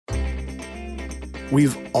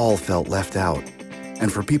We've all felt left out.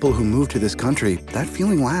 And for people who move to this country, that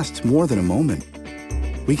feeling lasts more than a moment.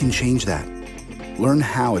 We can change that. Learn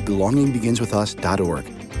how at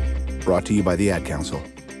belongingbeginswithus.org. Brought to you by the Ad Council.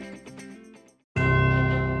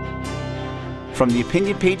 From the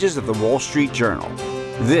opinion pages of the Wall Street Journal,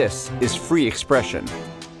 this is Free Expression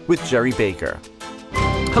with Jerry Baker.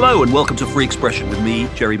 Hello and welcome to Free Expression with me,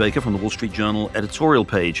 Jerry Baker, from the Wall Street Journal editorial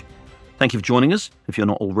page. Thank you for joining us. If you're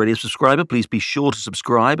not already a subscriber, please be sure to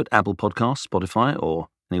subscribe at Apple Podcasts, Spotify, or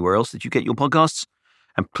anywhere else that you get your podcasts.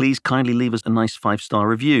 And please kindly leave us a nice 5-star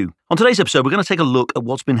review. On today's episode, we're going to take a look at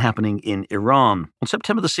what's been happening in Iran. On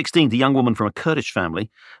September the 16th, a young woman from a Kurdish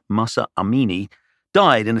family, Mahsa Amini,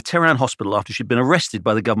 died in a Tehran hospital after she'd been arrested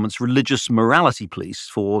by the government's religious morality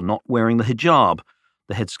police for not wearing the hijab,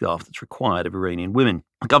 the headscarf that's required of Iranian women.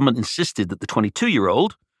 The government insisted that the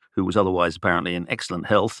 22-year-old, who was otherwise apparently in excellent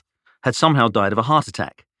health, had somehow died of a heart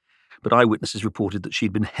attack. But eyewitnesses reported that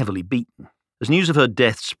she'd been heavily beaten. As news of her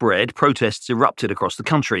death spread, protests erupted across the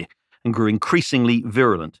country and grew increasingly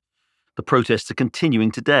virulent. The protests are continuing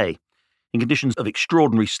today. In conditions of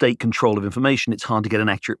extraordinary state control of information, it's hard to get an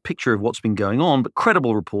accurate picture of what's been going on, but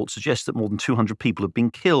credible reports suggest that more than 200 people have been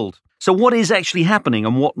killed. So what is actually happening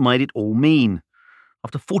and what might it all mean?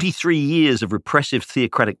 After 43 years of repressive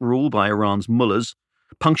theocratic rule by Iran's mullahs,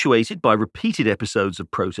 punctuated by repeated episodes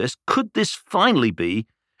of protest, could this finally be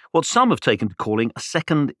what some have taken to calling a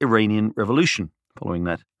second Iranian revolution, following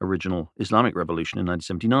that original Islamic revolution in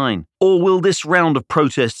 1979? Or will this round of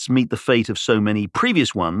protests meet the fate of so many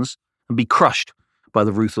previous ones and be crushed by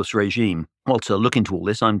the ruthless regime? Well, to look into all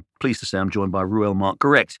this, I'm pleased to say I'm joined by Ruel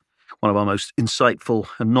Marc-Gourette, one of our most insightful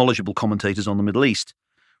and knowledgeable commentators on the Middle East.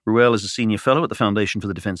 Ruel is a senior fellow at the Foundation for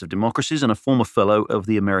the Defense of Democracies and a former fellow of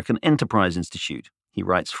the American Enterprise Institute. He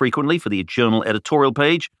writes frequently for the Journal editorial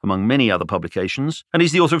page, among many other publications, and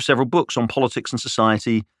he's the author of several books on politics and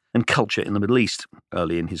society and culture in the Middle East.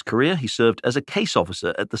 Early in his career, he served as a case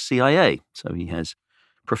officer at the CIA, so he has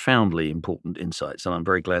profoundly important insights, and I'm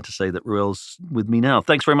very glad to say that Ruel's with me now.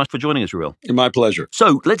 Thanks very much for joining us, Ruel. My pleasure.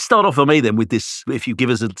 So let's start off, then, with this, if you give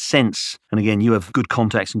us a sense, and again, you have good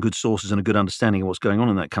contacts and good sources and a good understanding of what's going on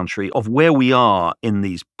in that country, of where we are in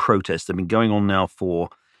these protests. They've been going on now for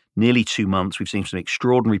nearly 2 months. We've seen some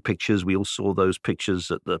extraordinary pictures. We all saw those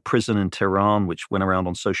pictures at the prison in Tehran, which went around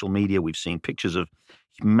on social media. We've seen pictures of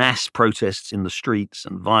mass protests in the streets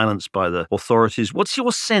and violence by the authorities. What's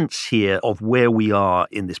your sense here of where we are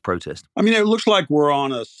in this protest? I mean, it looks like we're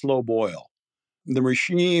on a slow boil. The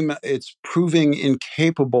regime, it's proving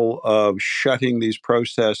incapable of shutting these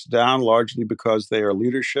protests down, largely because they are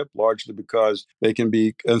leadership, largely because they can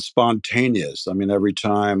be spontaneous. I mean, every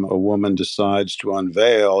time a woman decides to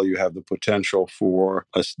unveil, you have the potential for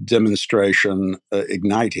a demonstration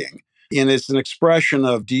igniting. And it's an expression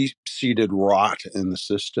of deep-seated rot in the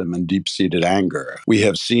system and deep-seated anger. We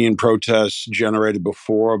have seen protests generated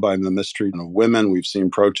before by the mistreatment of women. We've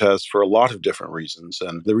seen protests for a lot of different reasons.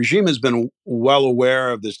 And the regime has been well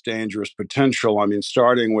aware of this dangerous potential. I mean,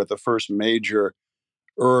 starting with the first major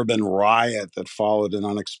urban riot that followed an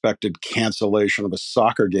unexpected cancellation of a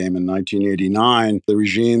soccer game in 1989, the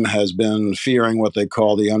regime has been fearing what they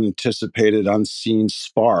call the unanticipated, unseen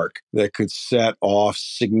spark that could set off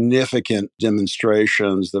significant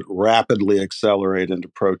demonstrations that rapidly accelerate into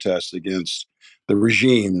protests against the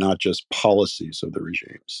regime, not just policies of the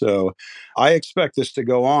regime. So I expect this to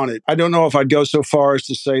go on. I don't know if I'd go so far as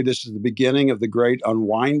to say this is the beginning of the great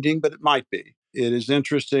unwinding, but it might be. It is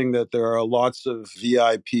interesting that there are lots of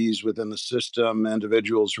VIPs within the system,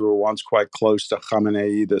 individuals who were once quite close to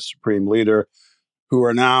Khamenei, the supreme leader, who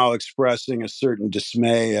are now expressing a certain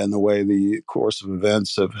dismay in the way the course of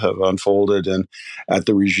events have unfolded and at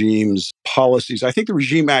the regime's policies. I think the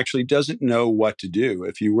regime actually doesn't know what to do.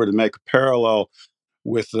 If you were to make a parallel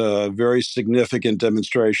with very significant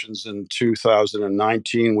demonstrations in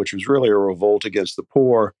 2019, which was really a revolt against the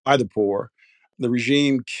poor, by the poor, the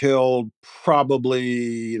regime killed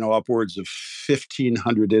probably, upwards of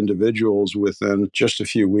 1,500 individuals within just a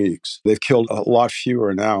few weeks. They've killed a lot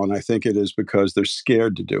fewer now, and I think it is because they're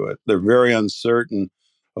scared to do it. They're very uncertain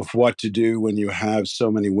of what to do when you have so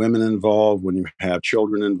many women involved, when you have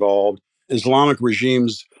children involved. Islamic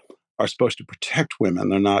regimes are supposed to protect women.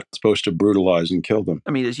 They're not supposed to brutalize and kill them.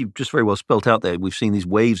 I mean, as you've just very well spelt out there, we've seen these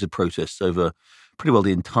waves of protests over pretty well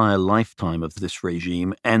the entire lifetime of this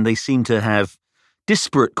regime, and they seem to have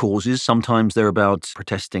disparate causes. Sometimes they're about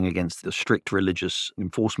protesting against the strict religious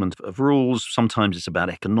enforcement of rules. Sometimes it's about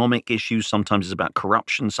economic issues. Sometimes it's about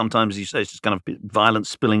corruption. Sometimes, as you say, it's just kind of violence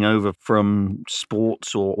spilling over from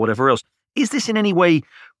sports or whatever else. Is this in any way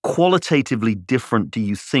qualitatively different, do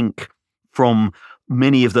you think, from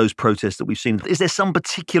many of those protests that we've seen. Is there some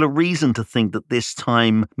particular reason to think that this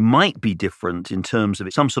time might be different in terms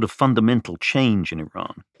of some sort of fundamental change in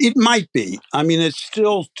Iran? It might be. I mean, it's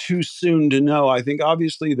still too soon to know. I think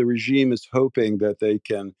obviously the regime is hoping that they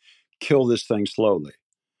can kill this thing slowly.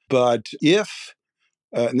 But if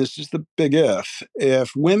and this is the big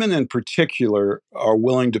if women in particular are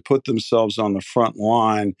willing to put themselves on the front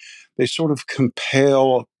line, they sort of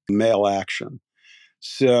compel male action.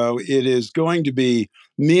 So it is going to be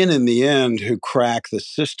men in the end who crack the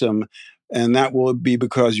system. And that will be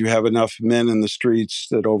because you have enough men in the streets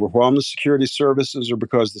that overwhelm the security services, or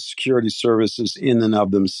because the security services in and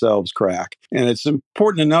of themselves crack. And it's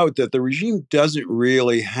important to note that the regime doesn't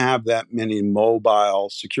really have that many mobile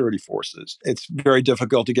security forces. It's very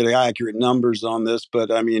difficult to get accurate numbers on this, but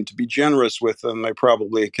I mean, to be generous with them, they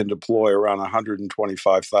probably can deploy around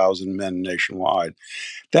 125,000 men nationwide.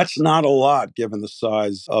 That's not a lot given the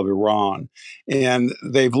size of Iran. And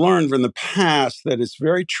they've learned from the past that it's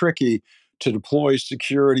very tricky to deploy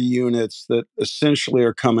security units that essentially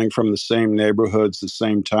are coming from the same neighborhoods, the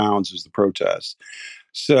same towns as the protests.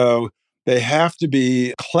 So they have to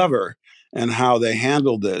be clever in how they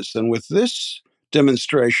handle this. And with this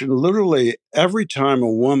demonstration, literally every time a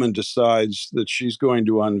woman decides that she's going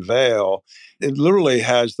to unveil, it literally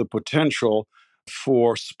has the potential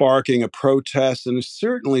for sparking a protest and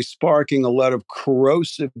certainly sparking a lot of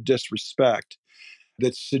corrosive disrespect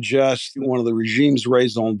that suggests one of the regime's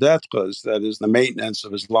raison d'etres, that is the maintenance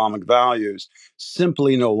of Islamic values,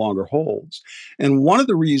 simply no longer holds. And one of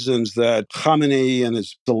the reasons that Khamenei and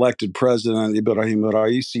his elected president, Ibrahim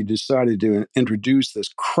Raisi, decided to introduce this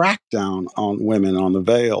crackdown on women on the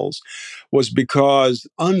veils was because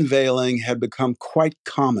unveiling had become quite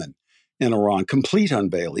common in Iran, complete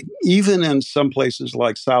unveiling, even in some places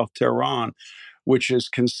like South Tehran, which is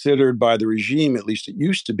considered by the regime, at least it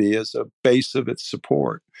used to be, as a base of its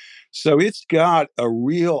support. So it's got a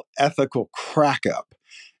real ethical crack up.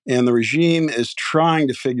 And the regime is trying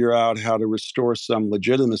to figure out how to restore some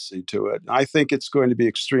legitimacy to it. I think it's going to be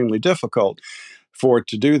extremely difficult for it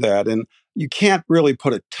to do that. And you can't really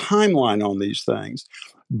put a timeline on these things.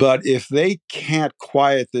 But if they can't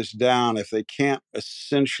quiet this down, if they can't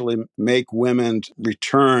essentially make women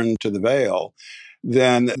return to the veil,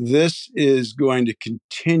 then this is going to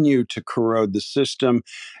continue to corrode the system.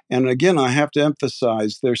 And again, I have to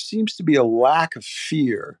emphasize there seems to be a lack of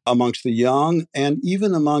fear amongst the young and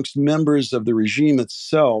even amongst members of the regime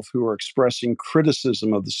itself who are expressing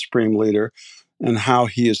criticism of the supreme leader and how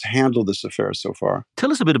he has handled this affair so far.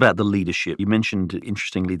 Tell us a bit about the leadership. You mentioned,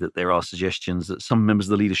 interestingly, that there are suggestions that some members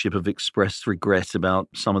of the leadership have expressed regret about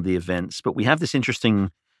some of the events. But we have this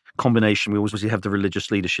interesting combination. We always have the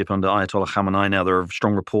religious leadership under Ayatollah Khamenei. Now, there are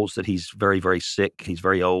strong reports that he's very, very sick. He's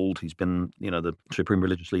very old. He's been, the supreme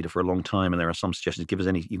religious leader for a long time. And there are some suggestions.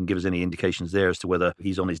 You can give us any indications there as to whether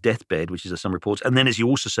he's on his deathbed, which is some reports. And then, as you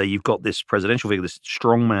also say, you've got this presidential figure, this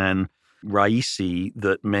strong man, Raisi,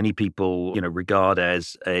 that many people, regard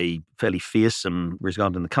as a fairly fearsome,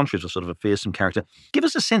 regarded in the country as a sort of a fearsome character. Give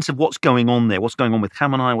us a sense of what's going on there. What's going on with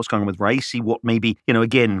Khamenei? What's going on with Raisi? What maybe,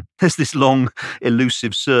 again, there's this long,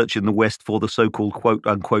 elusive search in the West for the so-called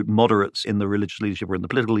quote-unquote moderates in the religious leadership or in the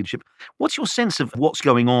political leadership. What's your sense of what's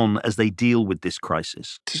going on as they deal with this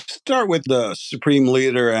crisis? To start with the supreme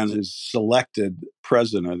leader and his selected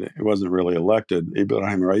president, it wasn't really elected,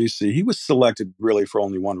 Ibrahim Raisi, he was selected really for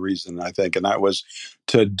only one reason, I think, and that was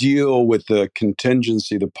to deal with the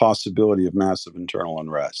contingency, the possibility of massive internal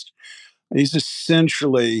unrest. He's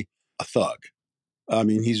essentially a thug. I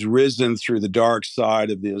mean, he's risen through the dark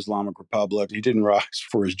side of the Islamic Republic. He didn't rise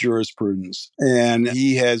for his jurisprudence. And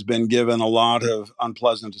he has been given a lot of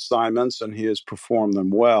unpleasant assignments, and he has performed them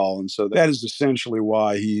well. And so that is essentially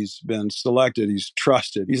why he's been selected. He's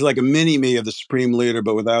trusted. He's like a mini-me of the supreme leader,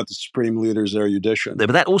 but without the supreme leader's erudition.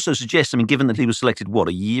 But that also suggests, given that he was selected,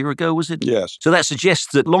 a year ago, was it? Yes. So that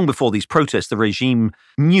suggests that long before these protests, the regime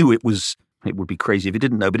knew it would be crazy if it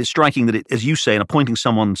didn't know, but it's striking that as you say, in appointing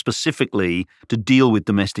someone specifically to deal with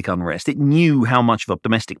domestic unrest, it knew how much of a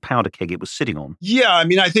domestic powder keg it was sitting on. Yeah,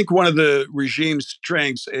 I think one of the regime's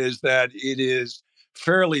strengths is that it is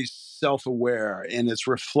fairly self-aware and it's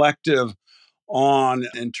reflective on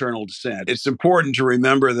internal dissent. It's important to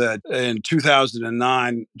remember that in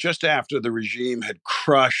 2009, just after the regime had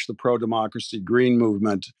crushed the pro-democracy Green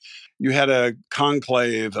movement, you had a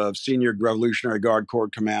conclave of senior Revolutionary Guard Corps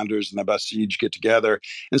commanders and the Basij get together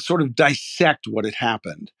and sort of dissect what had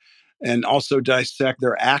happened and also dissect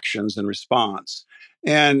their actions in response.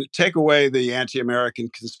 And take away the anti-American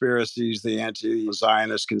conspiracies, the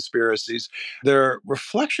anti-Zionist conspiracies. Their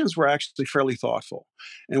reflections were actually fairly thoughtful.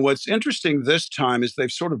 And what's interesting this time is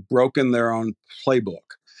they've sort of broken their own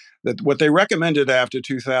playbook. That what they recommended after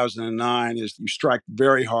 2009 is you strike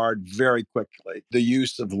very hard, very quickly. The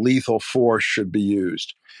use of lethal force should be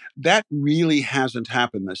used. That really hasn't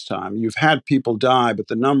happened this time. You've had people die, but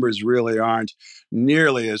the numbers really aren't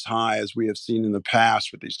nearly as high as we have seen in the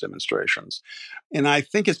past with these demonstrations. And I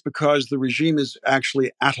think it's because the regime is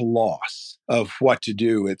actually at a loss of what to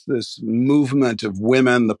do. It's this movement of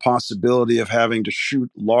women, the possibility of having to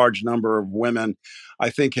shoot large number of women, I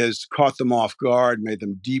think has caught them off guard, made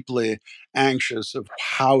them deeply anxious of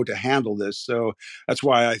how to handle this. So that's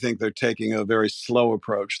why I think they're taking a very slow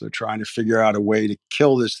approach. They're trying to figure out a way to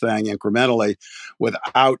kill this thing incrementally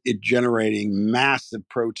without it generating massive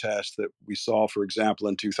protests that we saw, for example,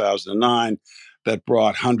 in 2009 that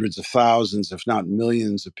brought hundreds of thousands, if not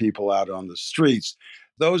millions of people out on the streets.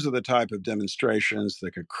 Those are the type of demonstrations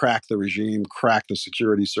that could crack the regime, crack the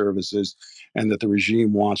security services, and that the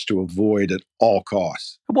regime wants to avoid at all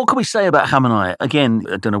costs. What can we say about Khamenei? Again,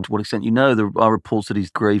 I don't know to what extent you know, there are reports that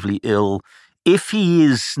he's gravely ill. If he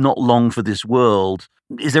is not long for this world,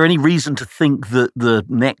 is there any reason to think that the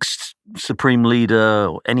next supreme leader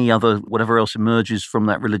or any other, whatever else emerges from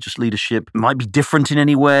that religious leadership, might be different in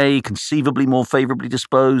any way, conceivably more favorably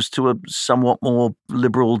disposed to a somewhat more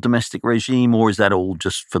liberal domestic regime, or is that all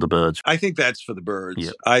just for the birds? I think that's for the birds.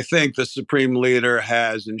 Yeah. I think the supreme leader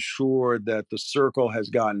has ensured that the circle has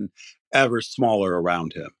gotten ever smaller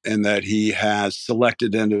around him and that he has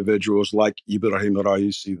selected individuals like Ibrahim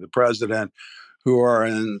Raisi, the president, who are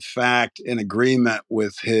in fact in agreement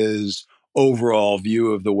with his overall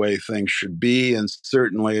view of the way things should be, and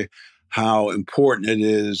certainly how important it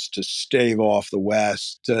is to stave off the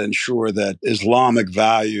West to ensure that Islamic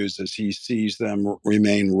values, as he sees them,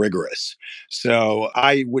 remain rigorous. So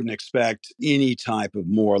I wouldn't expect any type of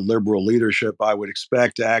more liberal leadership. I would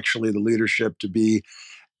expect actually the leadership to be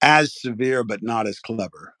as severe, but not as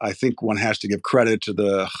clever. I think one has to give credit to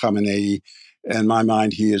the Khamenei. In my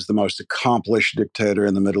mind, he is the most accomplished dictator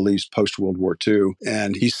in the Middle East post-World War II,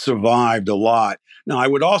 and he survived a lot. Now, I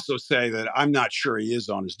would also say that I'm not sure he is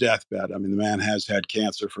on his deathbed. I mean, the man has had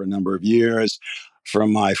cancer for a number of years.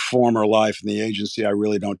 From my former life in the agency, I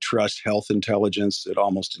really don't trust health intelligence. It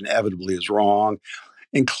almost inevitably is wrong.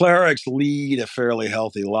 And clerics lead a fairly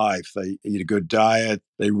healthy life. They eat a good diet.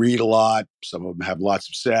 They read a lot. Some of them have lots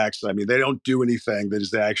of sex. I mean, they don't do anything that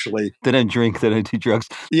is actually... They don't drink, they don't do drugs.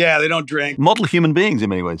 Yeah, they don't drink. Model human beings in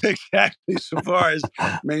many ways. Exactly. So far as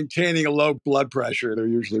maintaining a low blood pressure, they're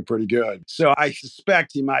usually pretty good. So I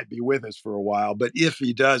suspect he might be with us for a while. But if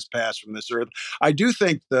he does pass from this earth, I do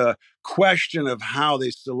think the question of how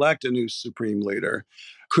they select a new supreme leader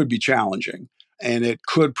could be challenging. And it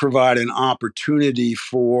could provide an opportunity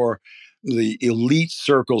for the elite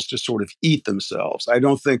circles to sort of eat themselves. I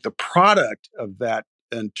don't think the product of that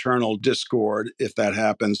internal discord, if that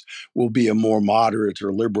happens, will be a more moderate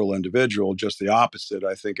or liberal individual. Just the opposite.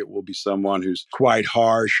 I think it will be someone who's quite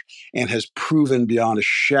harsh and has proven beyond a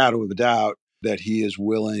shadow of a doubt that he is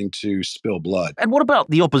willing to spill blood. And what about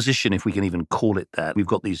the opposition, if we can even call it that? We've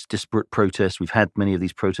got these disparate protests. We've had many of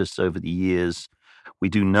these protests over the years. We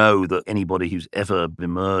do know that anybody who's ever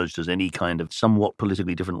emerged as any kind of somewhat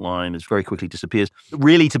politically different line is very quickly disappears.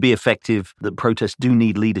 Really, to be effective, the protests do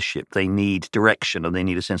need leadership. They need direction and they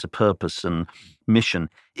need a sense of purpose and mission.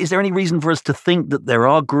 Is there any reason for us to think that there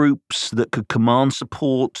are groups that could command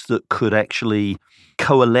support, that could actually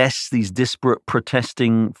coalesce these disparate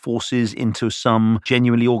protesting forces into some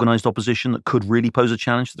genuinely organized opposition that could really pose a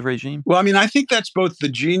challenge to the regime? Well, I mean, I think that's both the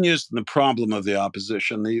genius and the problem of the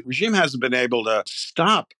opposition. The regime hasn't been able to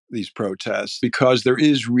stop these protests because there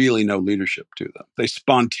is really no leadership to them. They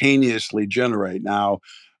spontaneously generate. Now,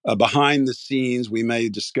 behind the scenes, we may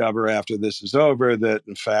discover after this is over that,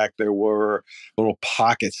 in fact, there were little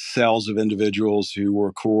pocket cells of individuals who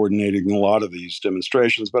were coordinating a lot of these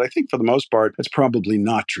demonstrations. But I think for the most part, that's probably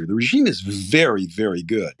not true. The regime is very, very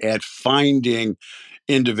good at finding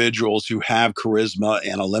individuals who have charisma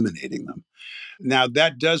and eliminating them. Now,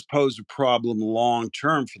 that does pose a problem long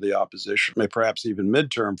term for the opposition, maybe perhaps even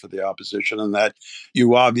midterm for the opposition, and that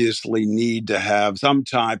you obviously need to have some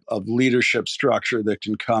type of leadership structure that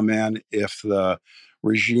can come in if the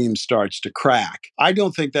regime starts to crack. I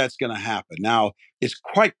don't think that's going to happen. Now, it's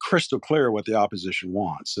quite crystal clear what the opposition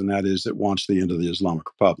wants, and that is it wants the end of the Islamic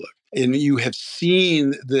Republic. And you have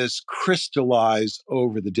seen this crystallize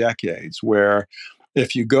over the decades where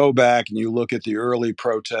if you go back and you look at the early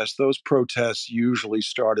protests, those protests usually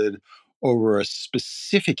started over a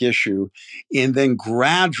specific issue. And then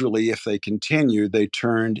gradually, if they continued, they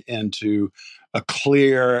turned into a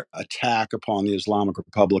clear attack upon the Islamic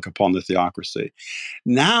Republic, upon the theocracy.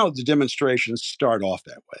 Now the demonstrations start off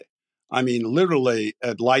that way. I mean, literally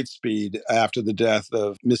at light speed after the death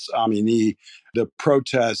of Miss Amini, the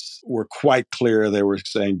protests were quite clear. They were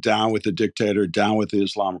saying, down with the dictator, down with the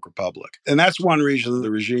Islamic Republic. And that's one reason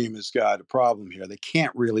the regime has got a problem here. They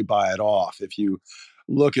can't really buy it off. If you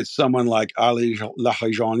look at someone like Ali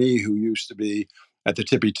Lahijani, who used to be at the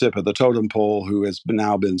tippy tip of the totem pole, who has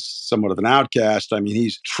now been somewhat of an outcast. I mean,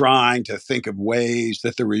 he's trying to think of ways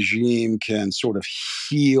that the regime can sort of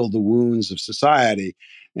heal the wounds of society.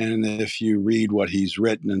 And if you read what he's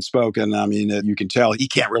written and spoken, I mean, you can tell he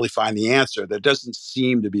can't really find the answer. There doesn't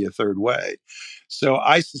seem to be a third way. So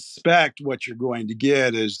I suspect what you're going to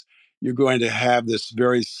get is you're going to have this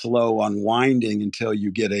very slow unwinding until you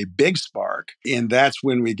get a big spark. And that's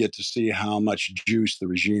when we get to see how much juice the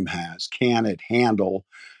regime has. Can it handle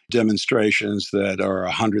demonstrations that are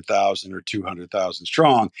 100,000 or 200,000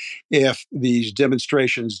 strong? If these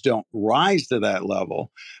demonstrations don't rise to that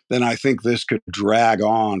level, then I think this could drag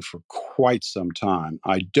on for quite some time.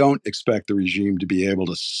 I don't expect the regime to be able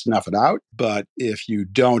to snuff it out, but if you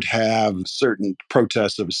don't have certain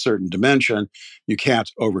protests of a certain dimension, you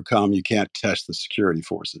can't overcome, you can't test the security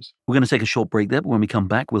forces. We're going to take a short break there, but when we come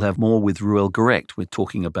back, we'll have more with Ruel Gerecht. We're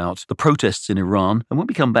talking about the protests in Iran. And when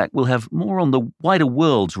we come back, we'll have more on the wider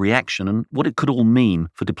world's reaction and what it could all mean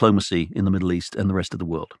for diplomacy in the Middle East and the rest of the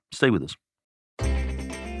world. Stay with us.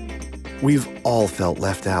 We've all felt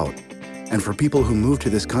left out. And for people who move to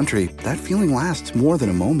this country, that feeling lasts more than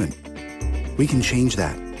a moment. We can change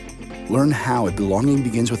that. Learn how at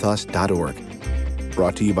belongingbeginswithus.org.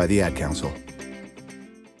 Brought to you by the Ad Council.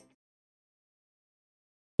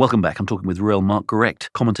 Welcome back. I'm talking with Ruel Mark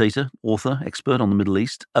Gerecht, commentator, author, expert on the Middle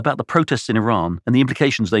East, about the protests in Iran and the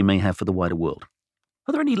implications they may have for the wider world.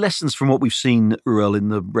 Are there any lessons from what we've seen, Ruel, in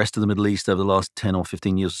the rest of the Middle East over the last 10 or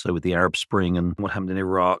 15 years or so with the Arab Spring and what happened in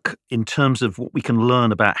Iraq, in terms of what we can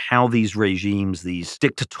learn about how these regimes, these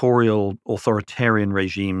dictatorial, authoritarian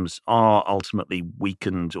regimes, are ultimately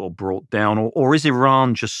weakened or brought down? Or is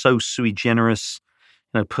Iran just so sui generis,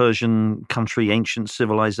 Persian country, ancient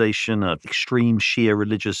civilization, an extreme Shia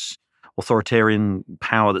religious authoritarian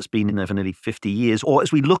power that's been in there for nearly 50 years? Or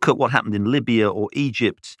as we look at what happened in Libya or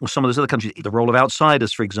Egypt or some of those other countries, the role of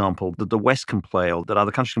outsiders, for example, that the West can play or that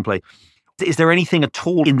other countries can play, is there anything at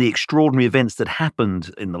all in the extraordinary events that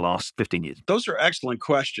happened in the last 15 years? Those are excellent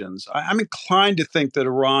questions. I'm inclined to think that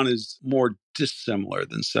Iran is more dissimilar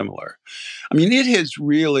than similar. I mean, it has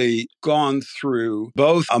really gone through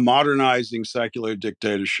both a modernizing secular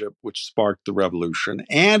dictatorship, which sparked the revolution,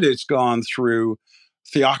 and it's gone through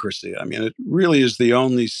theocracy. I mean, it really is the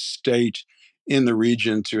only state in the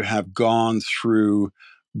region to have gone through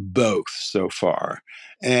both so far.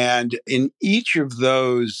 And in each of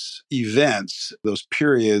those events, those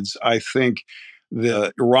periods, I think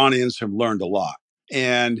the Iranians have learned a lot.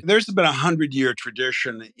 And there's been 100-year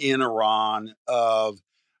tradition in Iran of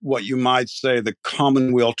what you might say the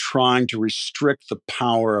Commonwealth trying to restrict the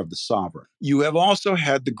power of the sovereign. You have also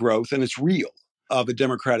had the growth, and it's real, of a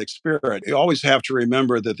democratic spirit. You always have to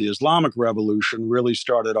remember that the Islamic Revolution really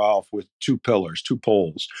started off with two pillars, two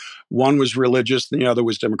poles. One was religious, and the other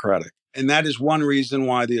was democratic. And that is one reason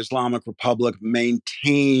why the Islamic Republic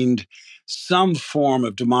maintained some form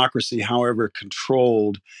of democracy, however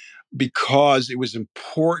controlled, because it was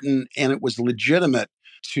important and it was legitimate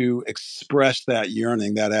to express that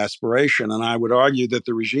yearning, that aspiration. And I would argue that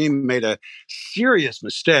the regime made a serious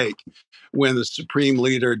mistake when the supreme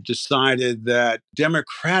leader decided that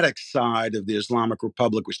democratic side of the Islamic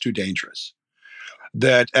Republic was too dangerous.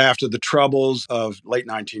 That after the troubles of late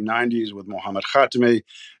 1990s with Mohammad Khatami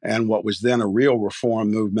and what was then a real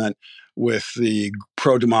reform movement with the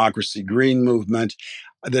pro-democracy Green movement,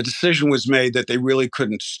 the decision was made that they really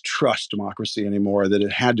couldn't trust democracy anymore, that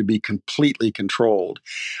it had to be completely controlled.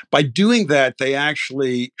 By doing that, they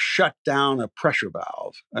actually shut down a pressure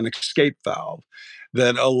valve, an escape valve,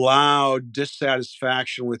 that allowed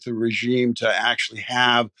dissatisfaction with the regime to actually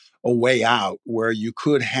have a way out where you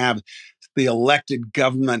could have the elected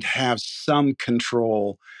government have some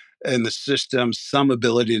control in the system, some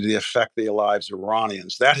ability to affect the lives of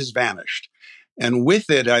Iranians. That has vanished. And with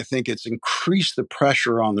it, I think it's increased the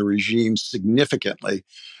pressure on the regime significantly,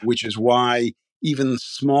 which is why even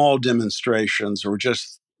small demonstrations or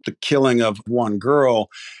just the killing of one girl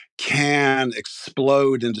can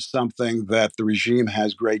explode into something that the regime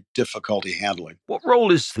has great difficulty handling. What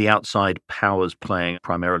role is the outside powers playing,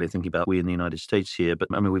 primarily thinking about we in the United States here? But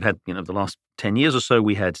I mean, we've had, the last 10 years or so,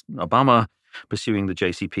 we had Obama pursuing the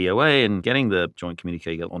JCPOA and getting the joint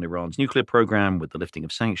communique on Iran's nuclear program with the lifting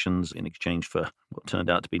of sanctions in exchange for what turned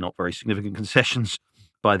out to be not very significant concessions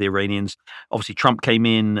by the Iranians. Obviously, Trump came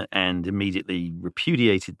in and immediately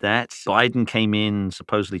repudiated that. Biden came in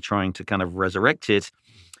supposedly trying to kind of resurrect it.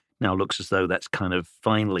 Now looks as though that's kind of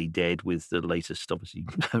finally dead with the latest, obviously,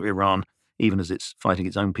 Iran, even as it's fighting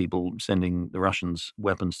its own people, sending the Russians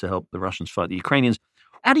weapons to help the Russians fight the Ukrainians.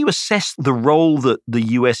 How do you assess the role that the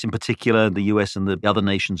US in particular, the US and the other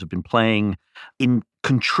nations have been playing in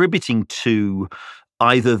contributing to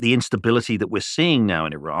either the instability that we're seeing now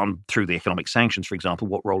in Iran through the economic sanctions, for example?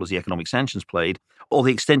 What role has the economic sanctions played, or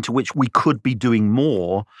the extent to which we could be doing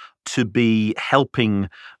more to be helping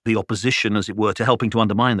the opposition, as it were, to helping to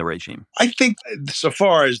undermine the regime? I think so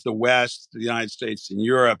far as the West, the United States, and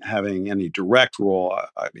Europe having any direct role,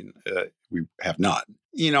 we have not.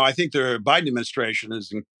 I think the Biden administration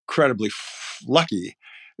is incredibly lucky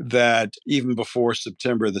that even before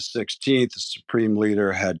September the 16th, the Supreme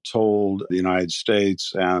Leader had told the United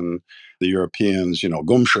States and the Europeans,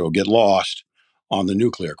 gumshoe, get lost on the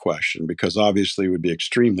nuclear question, because obviously it would be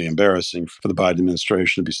extremely embarrassing for the Biden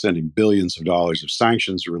administration to be sending billions of dollars of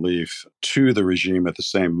sanctions relief to the regime at the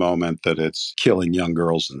same moment that it's killing young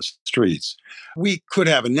girls in the streets. We could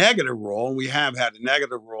have a negative role, and we have had a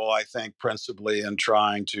negative role, I think, principally in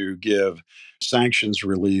trying to give sanctions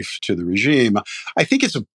relief to the regime. I think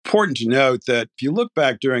it's important to note that if you look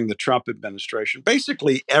back during the Trump administration,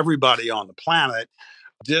 basically everybody on the planet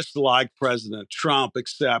disliked President Trump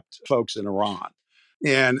except folks in Iran.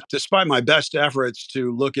 And despite my best efforts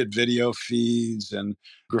to look at video feeds and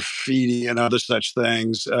graffiti and other such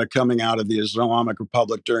things coming out of the Islamic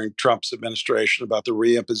Republic during Trump's administration about the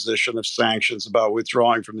reimposition of sanctions, about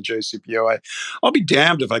withdrawing from the JCPOA, I'll be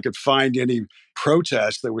damned if I could find any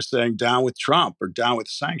protests that were saying down with Trump or down with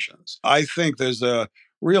sanctions. I think there's a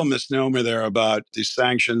real misnomer there about the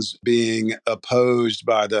sanctions being opposed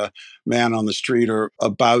by the man on the street, or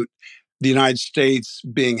about the United States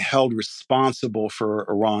being held responsible for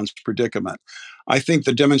Iran's predicament. I think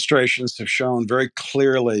the demonstrations have shown very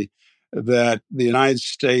clearly that the United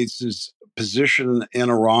States' position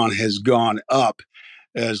in Iran has gone up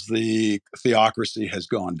as the theocracy has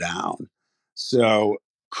gone down. So,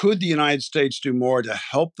 could the United States do more to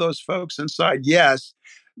help those folks inside? Yes,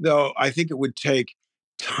 though I think it would take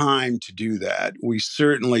time to do that. We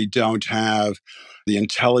certainly don't have the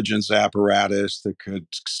intelligence apparatus that could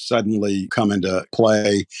suddenly come into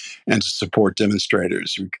play and to support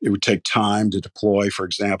demonstrators. It would take time to deploy, for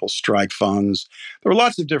example, strike funds. There are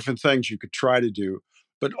lots of different things you could try to do,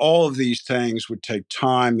 but all of these things would take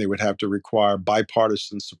time. They would have to require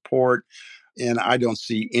bipartisan support, and I don't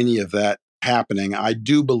see any of that happening. I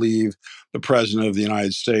do believe the President of the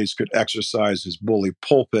United States could exercise his bully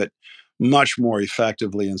pulpit much more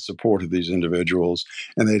effectively in support of these individuals,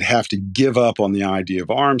 and they'd have to give up on the idea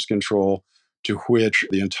of arms control to which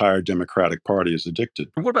the entire Democratic Party is addicted.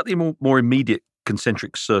 And what about the more immediate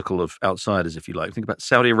concentric circle of outsiders, if you like? Think about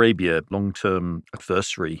Saudi Arabia, long-term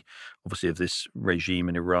adversary, obviously, of this regime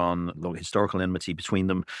in Iran, long historical enmity between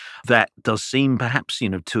them. That does seem perhaps,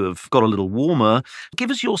 to have got a little warmer. Give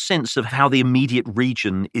us your sense of how the immediate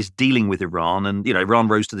region is dealing with Iran. And, Iran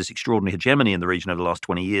rose to this extraordinary hegemony in the region over the last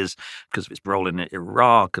 20 years because of its role in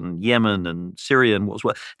Iraq and Yemen and Syria and what's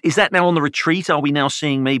what. Is that now on the retreat? Are we now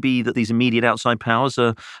seeing maybe that these immediate outside powers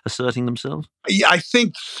are asserting themselves? Yeah, I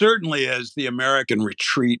think certainly as the American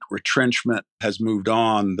retrenchment has moved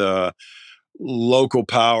on, the local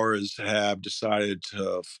powers have decided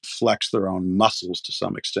to flex their own muscles to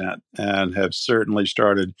some extent and have certainly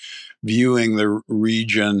started viewing the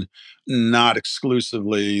region not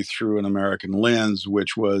exclusively through an American lens,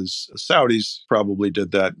 which was Saudis probably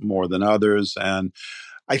did that more than others. And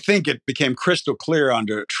I think it became crystal clear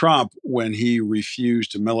under Trump when he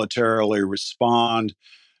refused to militarily respond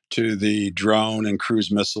to the drone and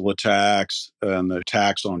cruise missile attacks and the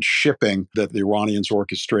attacks on shipping that the Iranians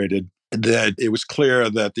orchestrated, that it was clear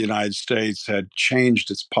that the United States had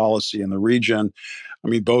changed its policy in the region. I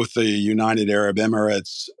mean, both the United Arab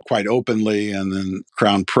Emirates quite openly, and then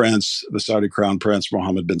the Saudi Crown Prince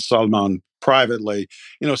Mohammed bin Salman privately,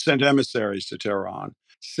 sent emissaries to Tehran.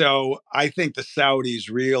 So I think the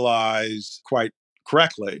Saudis realize quite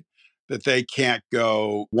correctly that they can't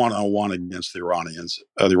go one-on-one against the Iranians.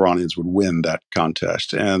 The Iranians would win that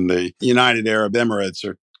contest. And the United Arab Emirates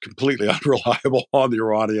are completely unreliable on the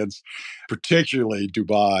Iranians, particularly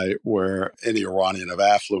Dubai, where any Iranian of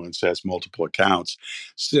affluence has multiple accounts.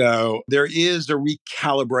 So there is a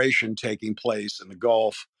recalibration taking place in the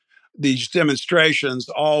Gulf. These demonstrations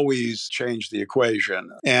always change the equation.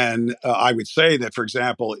 And I would say that, for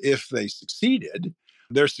example, if they succeeded,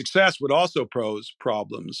 Their success would also pose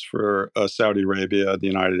problems for Saudi Arabia, the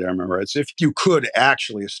United Arab Emirates. If you could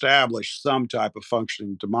actually establish some type of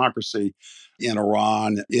functioning democracy in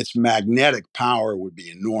Iran, its magnetic power would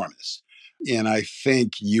be enormous. And I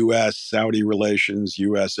think U.S. Saudi relations,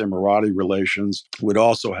 U.S. Emirati relations would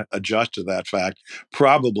also adjust to that fact,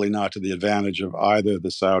 probably not to the advantage of either the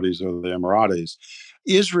Saudis or the Emiratis.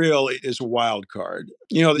 Israel is a wild card.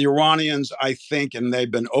 The Iranians, I think, and they've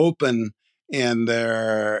been open in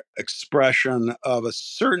their expression of a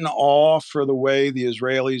certain awe for the way the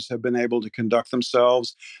Israelis have been able to conduct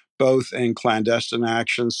themselves, both in clandestine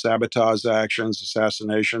actions, sabotage actions,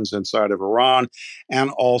 assassinations inside of Iran,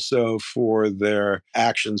 and also for their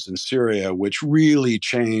actions in Syria, which really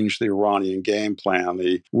changed the Iranian game plan.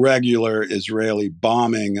 The regular Israeli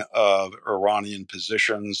bombing of Iranian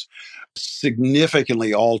positions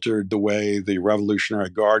significantly altered the way the Revolutionary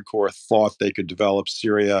Guard Corps thought they could develop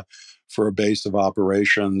Syria for a base of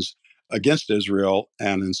operations against Israel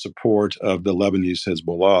and in support of the Lebanese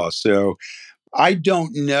Hezbollah. So I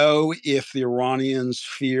don't know if the Iranians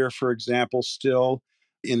fear, for example, still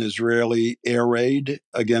an Israeli air raid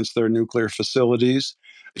against their nuclear facilities.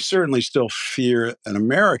 They certainly still fear an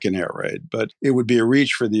American air raid, but it would be a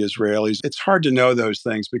reach for the Israelis. It's hard to know those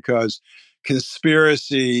things because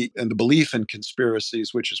conspiracy and the belief in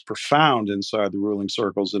conspiracies, which is profound inside the ruling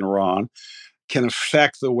circles in Iran, can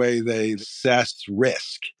affect the way they assess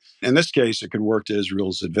risk. In this case, it could work to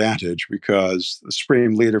Israel's advantage because the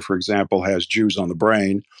Supreme Leader, for example, has Jews on the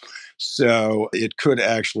brain. So it could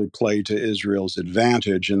actually play to Israel's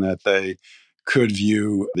advantage in that they could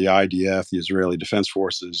view the IDF, the Israeli Defense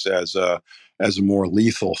Forces, as a more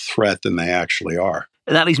lethal threat than they actually are.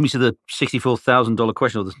 And that leads me to the $64,000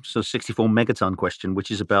 question, or the sort of 64 megaton question, which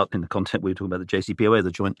is about, in the context we were talking about the JCPOA,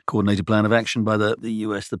 the Joint Coordinated Plan of Action by the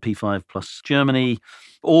US, the P5 plus Germany,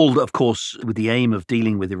 all, of course, with the aim of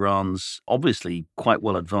dealing with Iran's obviously quite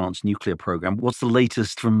well advanced nuclear program. What's the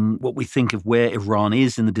latest from what we think of where Iran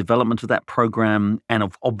is in the development of that program, and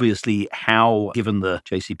of obviously how, given the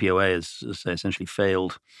JCPOA has essentially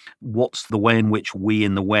failed, what's the way in which we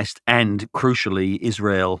in the West and, crucially,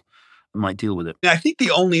 Israel might deal with it? I think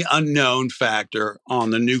the only unknown factor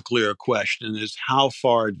on the nuclear question is how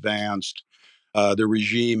far advanced the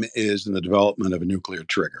regime is in the development of a nuclear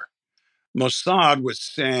trigger. Mossad was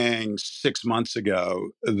saying 6 months ago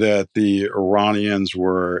that the Iranians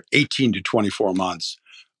were 18 to 24 months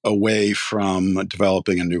away from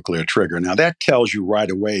developing a nuclear trigger. Now, that tells you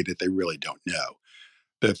right away that they really don't know,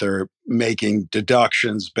 that they're making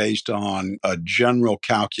deductions based on a general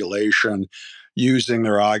calculation using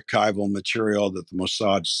their archival material that the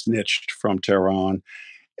Mossad snitched from Tehran.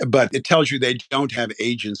 But it tells you they don't have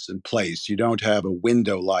agents in place. You don't have a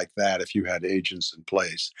window like that if you had agents in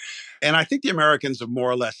place. And I think the Americans have more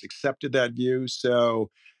or less accepted that view. So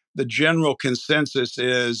the general consensus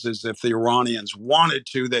is if the Iranians wanted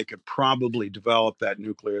to, they could probably develop that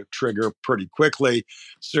nuclear trigger pretty quickly,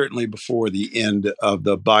 certainly before the end of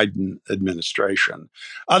the Biden administration.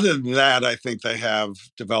 Other than that, I think they have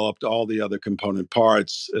developed all the other component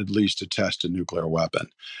parts, at least to test a nuclear weapon.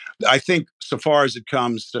 I think so far as it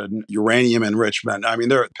comes to uranium enrichment, I mean,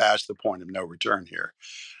 they're past the point of no return here.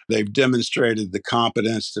 They've demonstrated the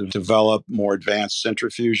competence to develop more advanced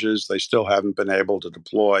centrifuges. They still haven't been able to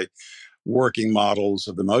deploy working models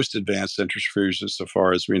of the most advanced centrifuges, so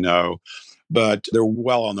far as we know, but they're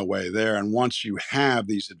well on the way there. And once you have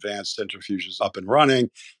these advanced centrifuges up and running,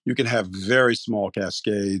 you can have very small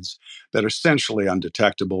cascades that are essentially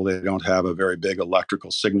undetectable. They don't have a very big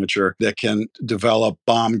electrical signature that can develop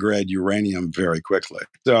bomb-grade uranium very quickly.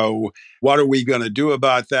 So what are we going to do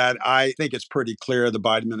about that? I think it's pretty clear the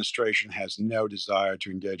Biden administration has no desire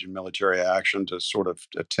to engage in military action to sort of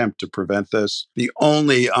attempt to prevent this. The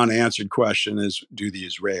only unanswered question is, do the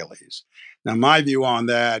Israelis? Now, my view on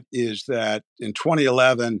that is that in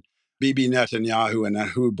 2011, Bibi Netanyahu and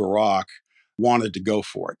Ehud Barak wanted to go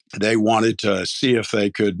for it. They wanted to see if they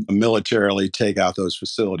could militarily take out those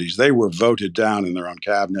facilities. They were voted down in their own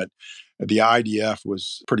cabinet. The IDF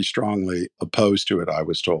was pretty strongly opposed to it, I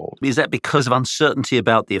was told. Is that because of uncertainty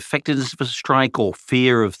about the effectiveness of a strike or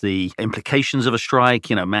fear of the implications of a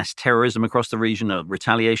strike, mass terrorism across the region, or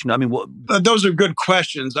retaliation? I mean, what? Those are good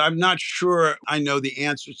questions. I'm not sure I know the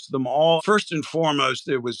answers to them all. First and foremost,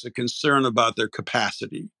 there was a concern about their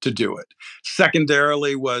capacity to do it.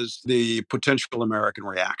 Secondarily was the potential American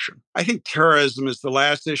reaction. I think terrorism is the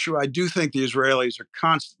last issue. I do think the Israelis are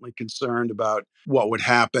constantly concerned about what would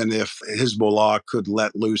happen if Hezbollah could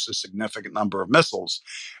let loose a significant number of missiles.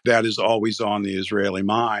 That is always on the Israeli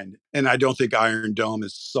mind. And I don't think Iron Dome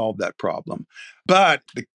has solved that problem. But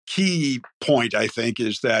the key point, I think,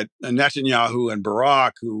 is that Netanyahu and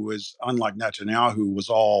Barak, who was, unlike Netanyahu,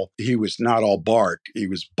 he was not all bark, he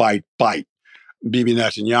was bite, bite. Bibi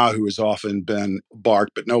Netanyahu has often been bark,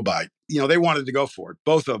 but no bite. They wanted to go for it.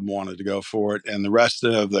 Both of them wanted to go for it. And the rest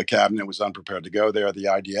of the cabinet was unprepared to go there. The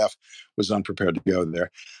IDF was unprepared to go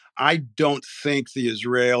there. I don't think the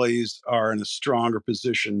Israelis are in a stronger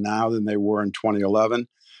position now than they were in 2011.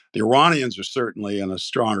 The Iranians are certainly in a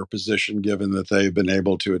stronger position given that they've been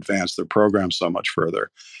able to advance their program so much further.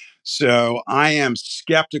 So I am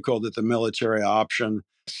skeptical that the military option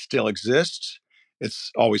still exists.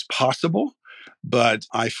 It's always possible, but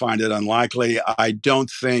I find it unlikely. I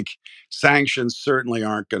don't think sanctions certainly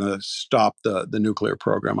aren't going to stop the nuclear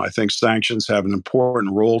program. I think sanctions have an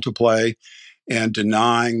important role to play in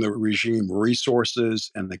denying the regime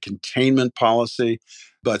resources and the containment policy.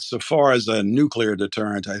 But so far as a nuclear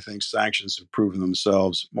deterrent, I think sanctions have proven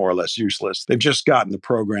themselves more or less useless. They've just gotten the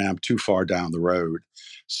program too far down the road.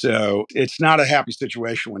 So it's not a happy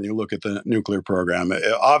situation when you look at the nuclear program.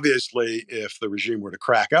 Obviously, if the regime were to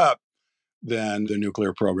crack up, then the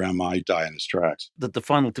nuclear program might die in its tracks. The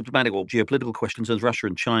final diplomatic or geopolitical question concerns Russia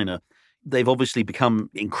and China. They've obviously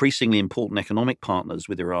become increasingly important economic partners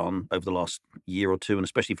with Iran over the last year or two, and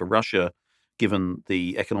especially for Russia, given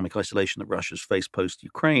the economic isolation that Russia's faced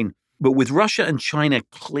post-Ukraine. But with Russia and China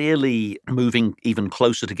clearly moving even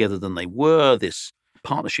closer together than they were, this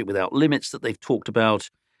partnership without limits that they've talked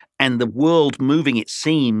about, and the world moving, it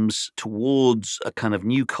seems, towards a kind of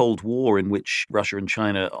new Cold War in which Russia and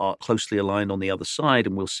China are closely aligned on the other side,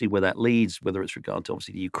 and we'll see where that leads, whether it's regard to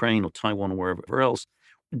obviously the Ukraine or Taiwan or wherever else.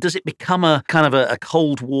 Does it become a kind of a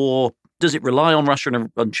Cold War? Does it rely on Russia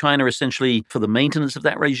and China essentially for the maintenance of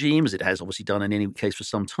that regime, as it has obviously done in any case for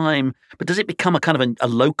some time? But does it become a kind of a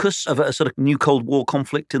locus of a sort of new Cold War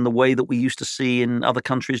conflict in the way that we used to see in other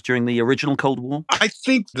countries during the original Cold War? I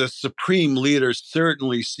think the supreme leader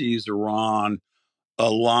certainly sees Iran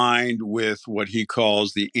aligned with what he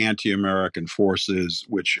calls the anti-American forces,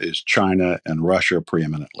 which is China and Russia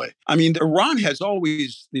preeminently. I mean,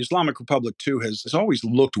 the Islamic Republic too, has always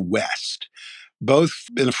looked west, both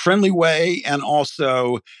in a friendly way and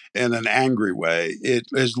also in an angry way. It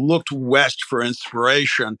has looked west for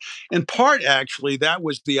inspiration. In part, actually, that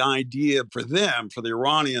was the idea for them, for the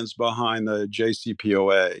Iranians behind the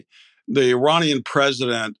JCPOA. The Iranian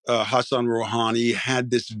president, Hassan Rouhani, had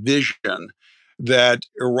this vision that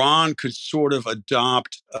Iran could sort of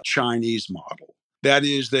adopt a Chinese model. That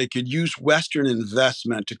is, they could use Western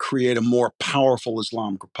investment to create a more powerful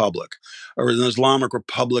Islamic Republic, or an Islamic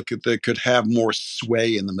Republic that could have more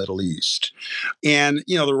sway in the Middle East. And,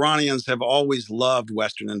 the Iranians have always loved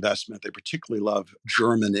Western investment. They particularly love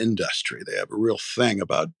German industry. They have a real thing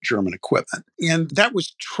about German equipment. And that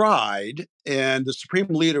was tried, and the supreme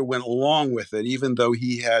leader went along with it, even though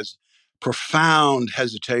he has profound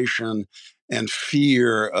hesitation and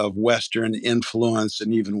fear of Western influence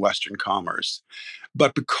and even Western commerce.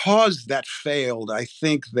 But because that failed, I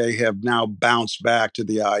think they have now bounced back to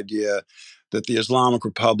the idea that the Islamic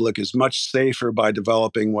Republic is much safer by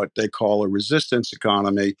developing what they call a resistance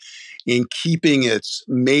economy, in keeping its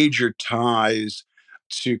major ties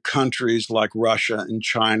to countries like Russia and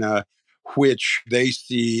China, which they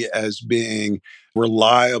see as being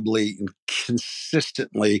reliably and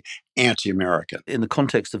consistently anti-American. In the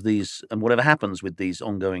context of these, and whatever happens with these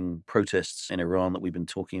ongoing protests in Iran that we've been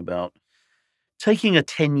talking about, taking a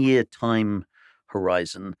 10-year time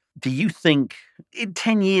horizon, do you think in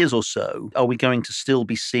 10 years or so, are we going to still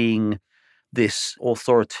be seeing this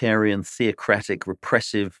authoritarian, theocratic,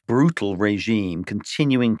 repressive, brutal regime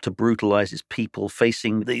continuing to brutalize its people,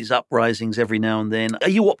 facing these uprisings every now and then? Are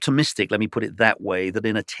you optimistic, let me put it that way, that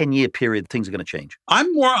in a 10-year period, things are going to change?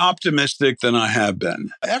 I'm more optimistic than I have been.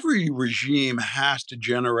 Every regime has to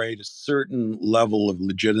generate a certain level of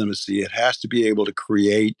legitimacy. It has to be able to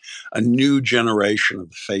create a new generation of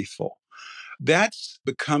the faithful. That's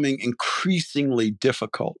becoming increasingly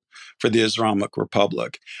difficult for the Islamic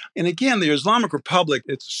Republic. And again, the Islamic Republic,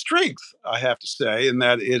 it's a strength, I have to say, in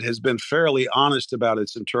that it has been fairly honest about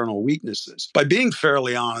its internal weaknesses. By being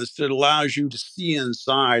fairly honest, it allows you to see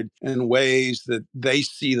inside in ways that they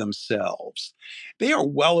see themselves. They are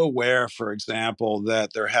well aware, for example,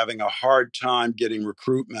 that they're having a hard time getting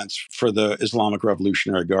recruitments for the Islamic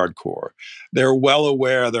Revolutionary Guard Corps. They're well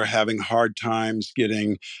aware they're having hard times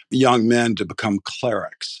getting young men to become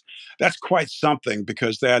clerics. That's quite something,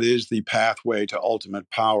 because that is the pathway to ultimate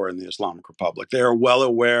power in the Islamic Republic. They are well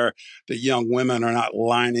aware that young women are not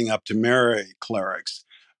lining up to marry clerics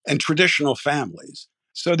and traditional families.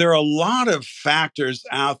 So there are a lot of factors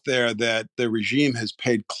out there that the regime has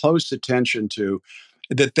paid close attention to,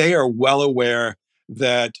 that they are well aware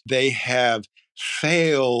that they have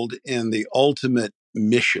failed in the ultimate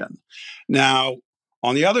mission. Now,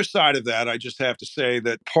 on the other side of that, I just have to say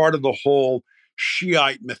that part of the whole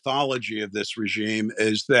Shiite mythology of this regime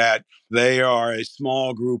is that they are a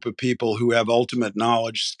small group of people who have ultimate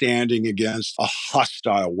knowledge standing against a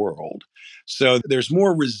hostile world. So there's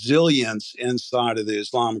more resilience inside of the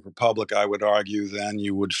Islamic Republic, I would argue, than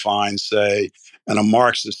you would find, say, in a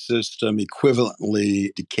Marxist system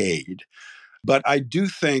equivalently decayed. But I do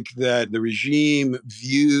think that the regime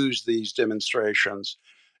views these demonstrations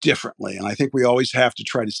differently. And I think we always have to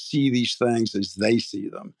try to see these things as they see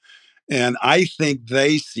them. And I think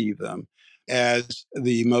they see them as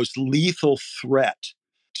the most lethal threat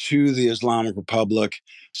to the Islamic Republic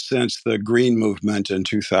since the Green Movement in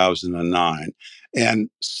 2009. And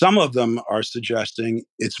some of them are suggesting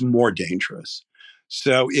it's more dangerous.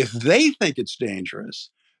 So if they think it's dangerous,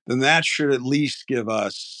 then that should at least give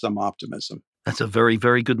us some optimism. That's a very,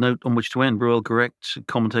 very good note on which to end. Ruel Garect,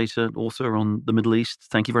 commentator, author on the Middle East.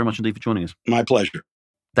 Thank you very much indeed for joining us. My pleasure.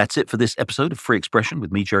 That's it for this episode of Free Expression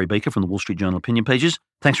with me, Jerry Baker, from the Wall Street Journal Opinion Pages.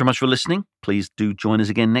 Thanks very much for listening. Please do join us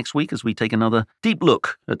again next week as we take another deep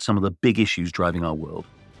look at some of the big issues driving our world.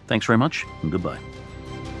 Thanks very much and goodbye.